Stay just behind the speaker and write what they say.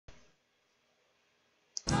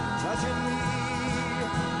touching me,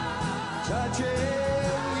 touching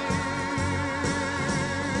you,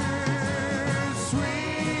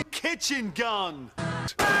 sweet kitchen gun.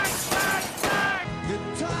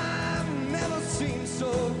 Your time never seemed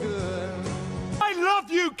so good. I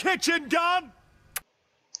love you, kitchen gun.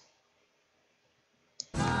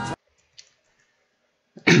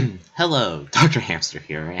 Hello, DrHamster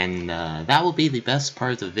here, and that will be the best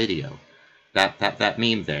part of the video. That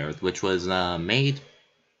meme there, which was made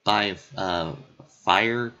by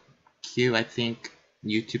Fire Q, I think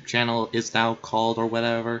YouTube channel is now called or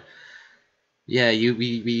whatever. Yeah,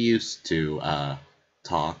 we used to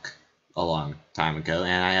talk a long time ago,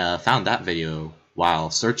 and I found that video while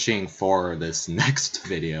searching for this next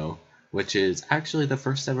video, which is actually the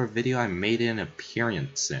first ever video I made an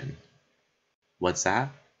appearance in. What's that?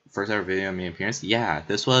 First ever video I made an appearance? Yeah,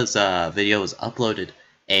 this was video was uploaded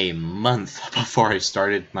a month before I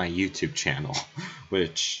started my YouTube channel,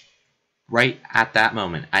 which right at that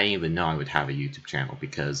moment I didn't even know I would have a YouTube channel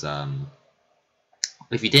because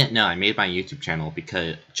if you didn't know, I made my YouTube channel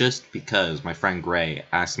because my friend Gray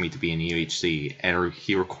asked me to be in UHC, and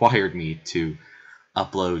he required me to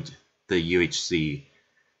upload the UHC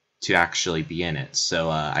to actually be in it. So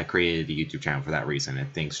I created a YouTube channel for that reason,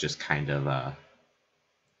 and things just kind of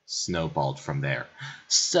snowballed from there.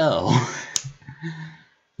 So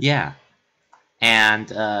yeah, and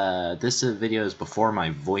this video is before my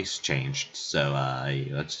voice changed. So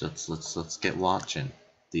let's get watching.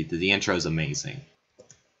 The intro is amazing.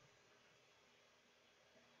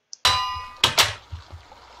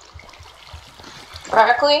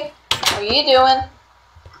 Berkeley, what are you doing?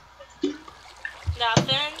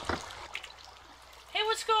 Nothing. Hey,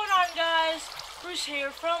 what's going on, guys? Bruce here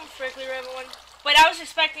from Frickley Everyone. Wait, I was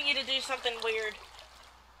expecting you to do something weird.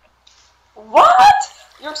 What?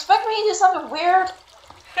 You're expecting me to do something weird?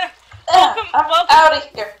 Welcome I'm out of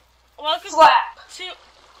here. Welcome Slap. to...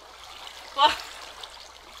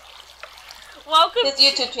 welcome This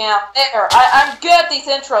YouTube channel. There, I'm good at these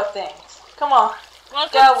intro things. Come on.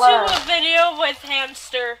 Welcome Go to learn. a video with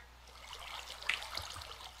Hamster.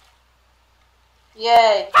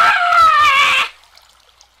 Yay.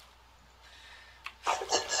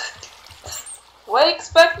 What do you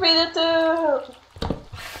expect me to do?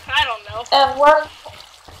 I don't know. And work.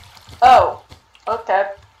 Oh,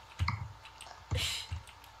 okay.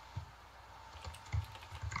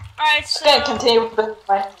 Alright, Just so... gonna continue with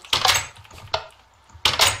my...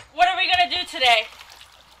 what are we gonna do today?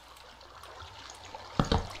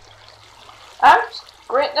 I'm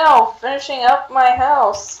right now finishing up my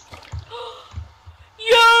house.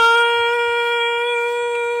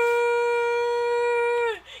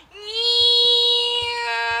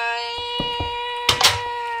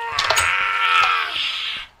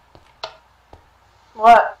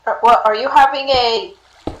 What? Are you having a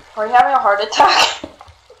heart attack?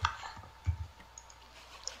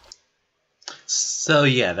 So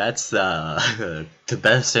yeah, that's the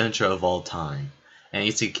best intro of all time. And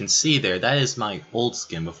as you can see there, that is my old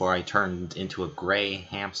skin before I turned into a gray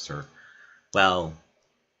hamster. Well,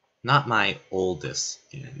 not my oldest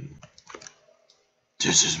skin.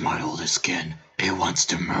 This is my oldest skin. It wants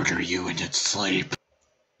to murder you in its sleep.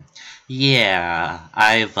 Yeah,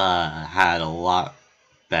 I've had a lot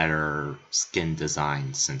better skin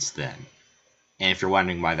design since then. And if you're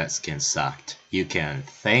wondering why that skin sucked, you can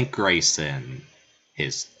thank Grayson.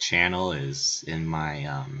 His channel is in my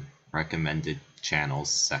recommended channels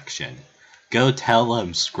section. Go tell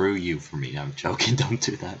him screw you for me. I'm joking, don't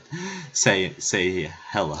do that. Say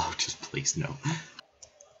hello, just please no.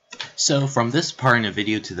 So from this part in the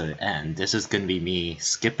video to the end, this is going to be me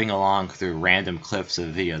skipping along through random clips of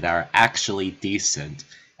the video that are actually decent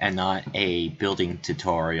and not a building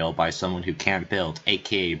tutorial by someone who can't build,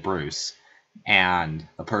 aka Bruce, and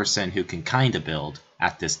a person who can kinda build,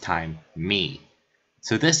 at this time, me.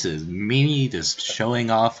 So this is me just showing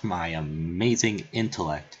off my amazing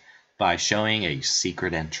intellect by showing a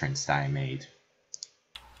secret entrance that I made.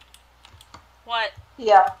 What?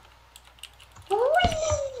 Yeah.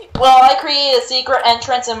 Well, I created a secret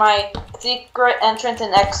entrance and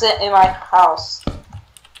exit in my house.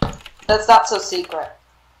 That's not so secret.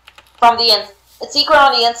 It's secret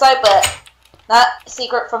on the inside, but not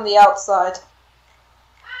secret from the outside.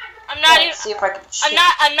 I'm not even. See if I can.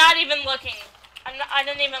 I'm not even looking. I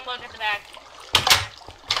didn't even look at the back.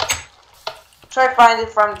 Try to find it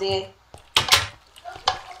from the.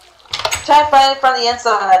 Try to find it from the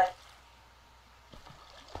inside.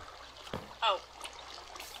 Oh.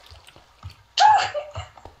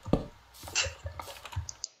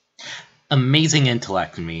 Amazing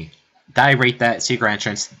intellect me. I rate that secret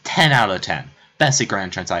entrance 10 out of 10. Best secret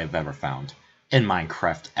entrance I have ever found. in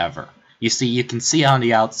Minecraft ever. You see, you can see on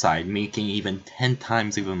the outside, making even 10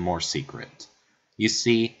 times even more secret. You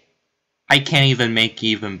see, I can't even make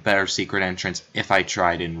even better secret entrance if I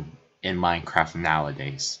tried in Minecraft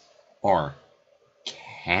nowadays. Or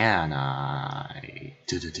can I?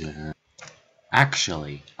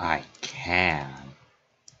 Actually, I can.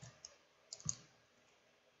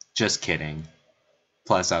 Just kidding.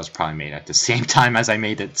 Plus, that was probably made at the same time as I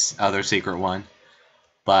made its other secret one.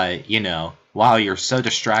 But, you know, while you're so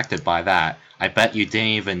distracted by that, I bet you didn't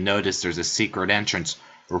even notice there's a secret entrance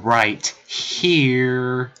right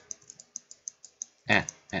here.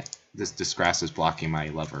 This grass is blocking my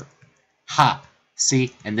lever. Ha!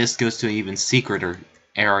 See? And this goes to an even secreter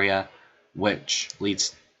area, which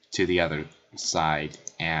leads to the other side,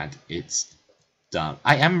 and it's dumb.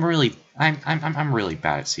 I'm really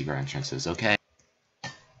bad at secret entrances, okay?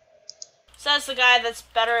 Says the guy that's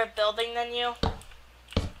better at building than you.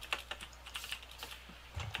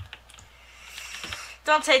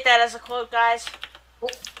 Don't take that as a quote, guys.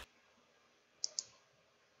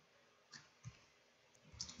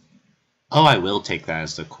 Oh, I will take that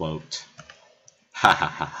as a quote. Ha ha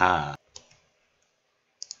ha ha.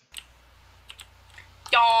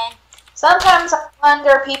 Dong. Sometimes I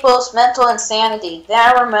wonder people's mental insanity. Then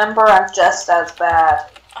I remember I'm just as bad.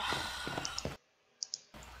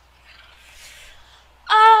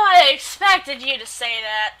 Oh, I expected you to say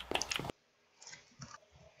that.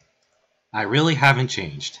 I really haven't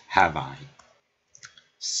changed, have I?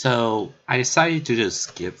 So, I decided to just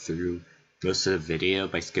skip through most of the video.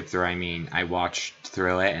 By skip through, I mean I watched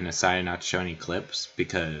through it and decided not to show any clips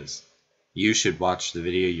because you should watch the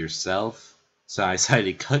video yourself. So I decided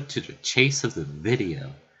to cut to the chase of the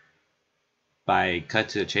video. By cut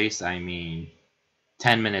to the chase, I mean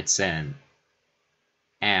 10 minutes in.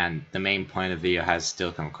 And the main point of the video has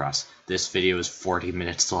still come across. This video is 40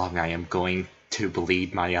 minutes long. I am going to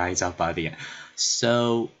bleed my eyes out by the end.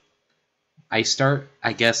 So, I start,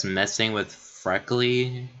 I guess, messing with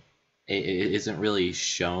Freckly. It isn't really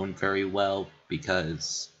shown very well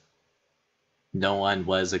because no one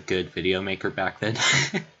was a good video maker back then.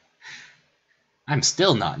 I'm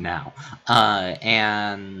still not now.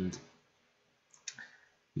 And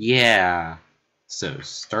yeah. So,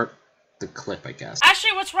 start the clip, I guess.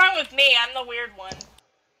 Actually, what's wrong with me? I'm the weird one.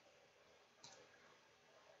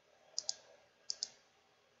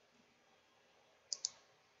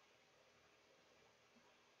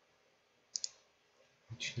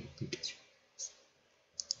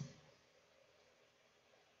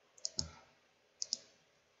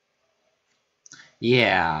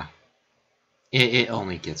 Yeah. It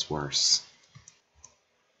only gets worse.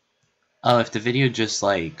 Oh, if the video just,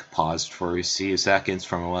 like, paused for a few seconds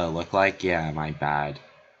from what it looked like, yeah, my bad.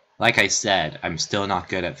 Like I said, I'm still not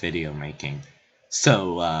good at video making.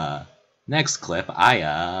 So, next clip, I,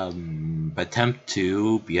 attempt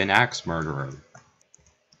to be an axe murderer.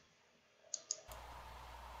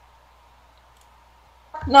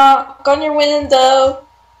 Knock on your window.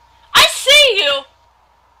 I see you!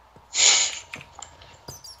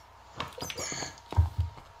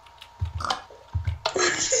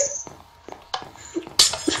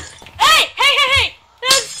 Hey!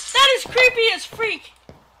 That is creepy as freak!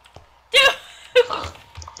 Dude!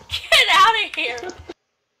 Get out of here!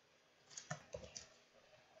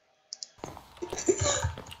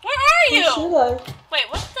 Where are you? Wait,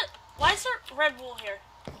 what's the... Why is there red wool here?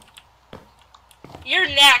 You're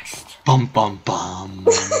next! Bum bum bum!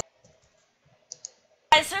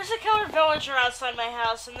 Guys, there's a killer villager outside my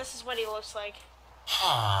house, and this is what he looks like.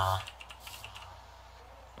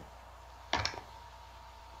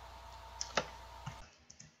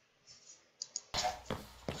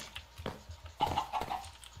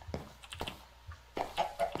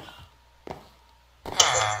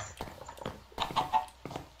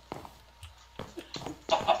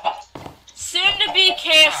 Soon to be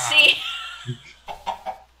KFC.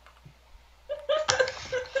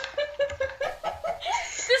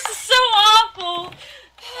 This is so awful.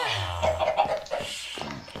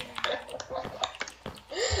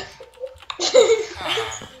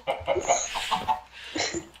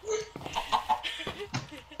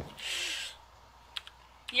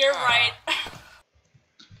 You're right.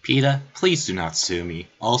 PETA, please do not sue me.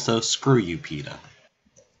 Also, screw you, PETA.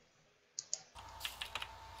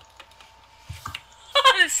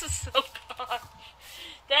 This is so gone.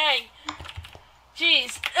 Dang.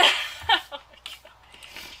 Jeez. Oh my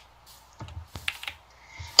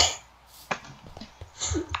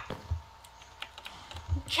God.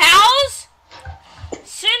 Cows?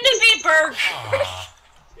 Soon to be burgers.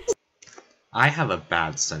 I have a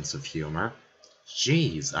bad sense of humor.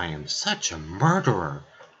 Jeez, I am such a murderer.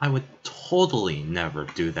 I would totally never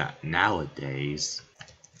do that nowadays.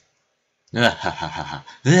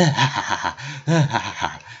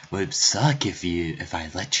 Would suck if I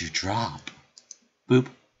let you drop. Boop.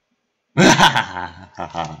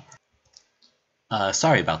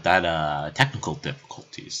 Sorry about that, technical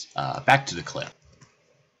difficulties. Back to the clip.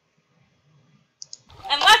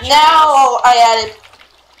 And let you Now I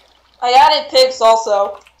added pigs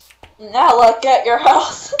also. Now look at your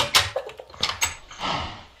house.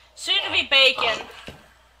 soon to be bacon.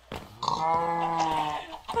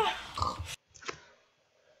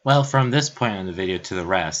 Well, from this point in the video to the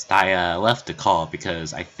rest, I left the call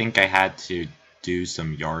because I think I had to do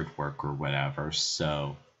some yard work or whatever,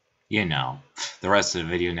 so, you know, the rest of the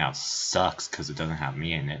video now sucks because it doesn't have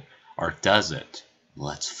me in it. Or does it?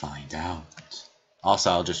 Let's find out.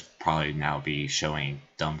 Also, I'll just probably now be showing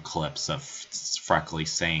dumb clips of Freckly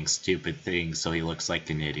saying stupid things so he looks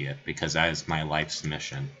like an idiot, because that is my life's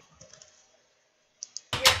mission.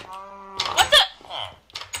 What the?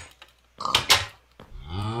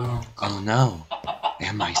 Oh no,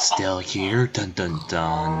 am I still here? Dun dun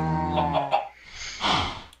dun.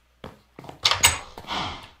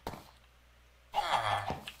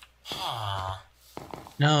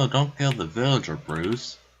 No, don't kill the villager,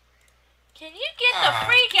 Bruce. Can you get the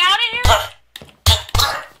freak out of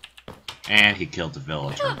here? And he killed the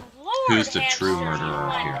villager. Good Lord, Who's the hamster, true you murderer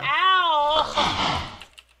went here? Ow.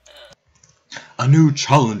 A new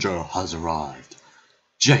challenger has arrived.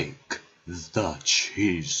 Jake, the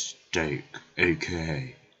cheesesteak,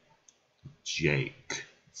 aka Jake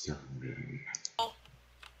Thurman.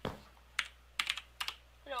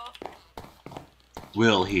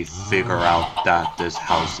 Will he figure out that this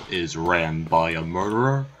house is ran by a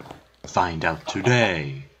murderer? Find out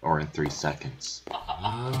today, or in 3 seconds.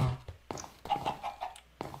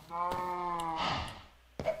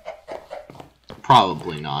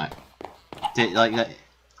 Probably not.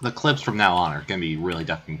 The clips from now on are gonna be really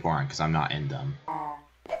ducking boring because I'm not in them.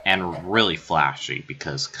 And really flashy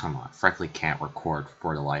because, come on, Freckly can't record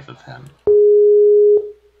for the life of him.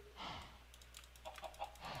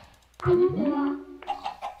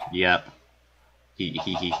 Yep.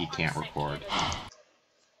 He can't record.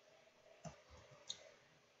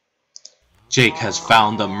 Jake has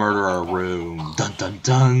found the murderer room. Dun dun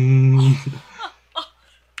dun.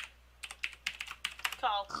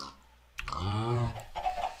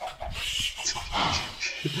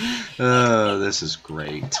 Oh, this is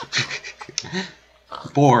great.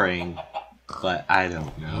 Boring, but I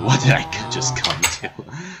don't know. What did I just come to?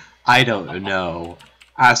 I don't know.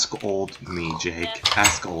 Ask old me, Jake.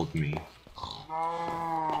 Ask old me.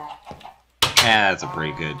 Yeah, that's a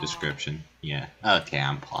pretty good description. Yeah. Okay,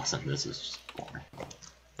 I'm pausing. This is just boring.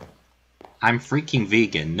 I'm freaking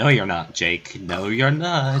vegan. No, you're not, Jake. No, you're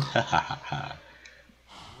not.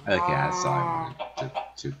 Okay, that's all I wanted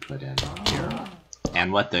to put in here.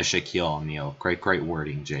 And what the Shaquille O'Neal. Great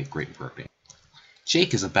wording, Jake. Great burping.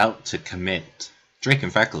 Jake is about to commit... Drake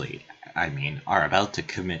and Freckly, I mean, are about to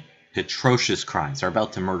commit atrocious crimes. They're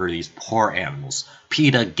about to murder these poor animals.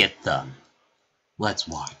 PETA, get them. Let's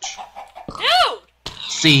watch. Dude!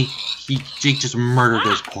 See? Jake just murdered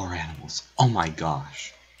those poor animals. Oh my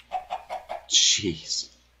gosh. Jeez.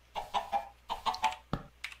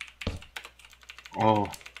 Oh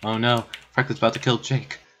no. Freckly's about to kill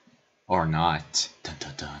Jake. Or not. Dun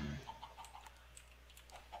dun dun.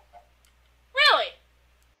 Really?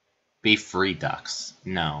 Be free, ducks.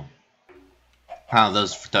 No. Oh,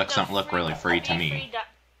 those ducks don't look really free to me.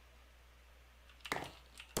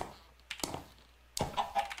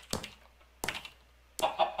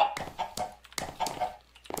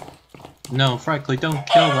 No, Freckly, don't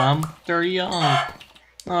kill them. They're young.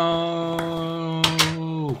 Oh.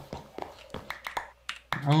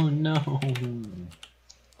 Oh no.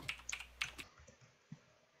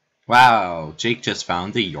 Wow, Jake just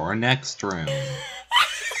found the Your Next room.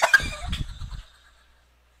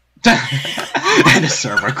 And the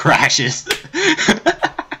server crashes.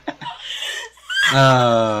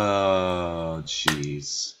 Oh,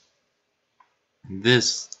 jeez.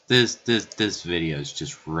 This video is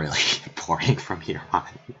just really boring from here on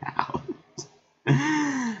out.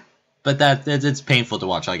 But it's painful to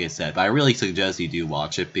watch, like I said. But I really suggest you do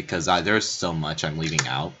watch it because there's so much I'm leaving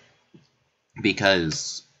out.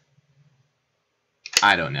 Because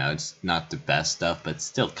I don't know, it's not the best stuff, but it's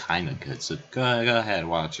still kind of good. So go ahead,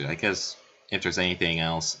 watch it. I guess if there's anything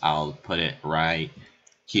else, I'll put it right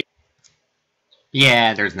here.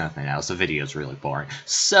 Yeah, there's nothing else. The video's really boring.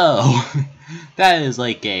 So that is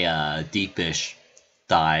like a deepish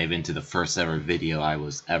dive into the first ever video I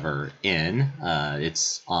was ever in.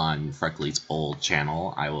 It's on Freckly's old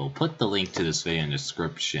channel. I will put the link to this video in the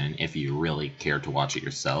description if you really care to watch it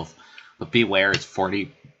yourself. But beware, it's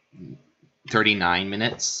 39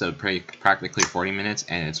 minutes, so practically 40 minutes,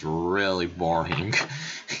 and it's really boring.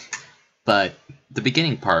 But the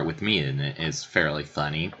beginning part with me in it is fairly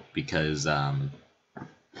funny because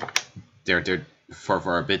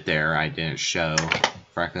for a bit there I didn't show.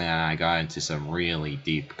 Frankly, I got into some really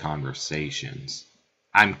deep conversations.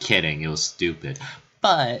 I'm kidding, it was stupid,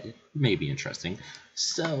 but maybe interesting.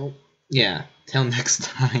 So yeah, till next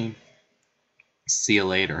time. See you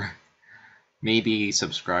later. Maybe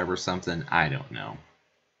subscribe or something, I don't know.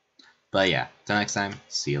 But yeah, till next time,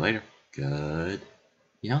 see you later. Good.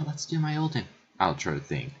 You know, let's do my old outro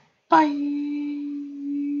thing. Bye!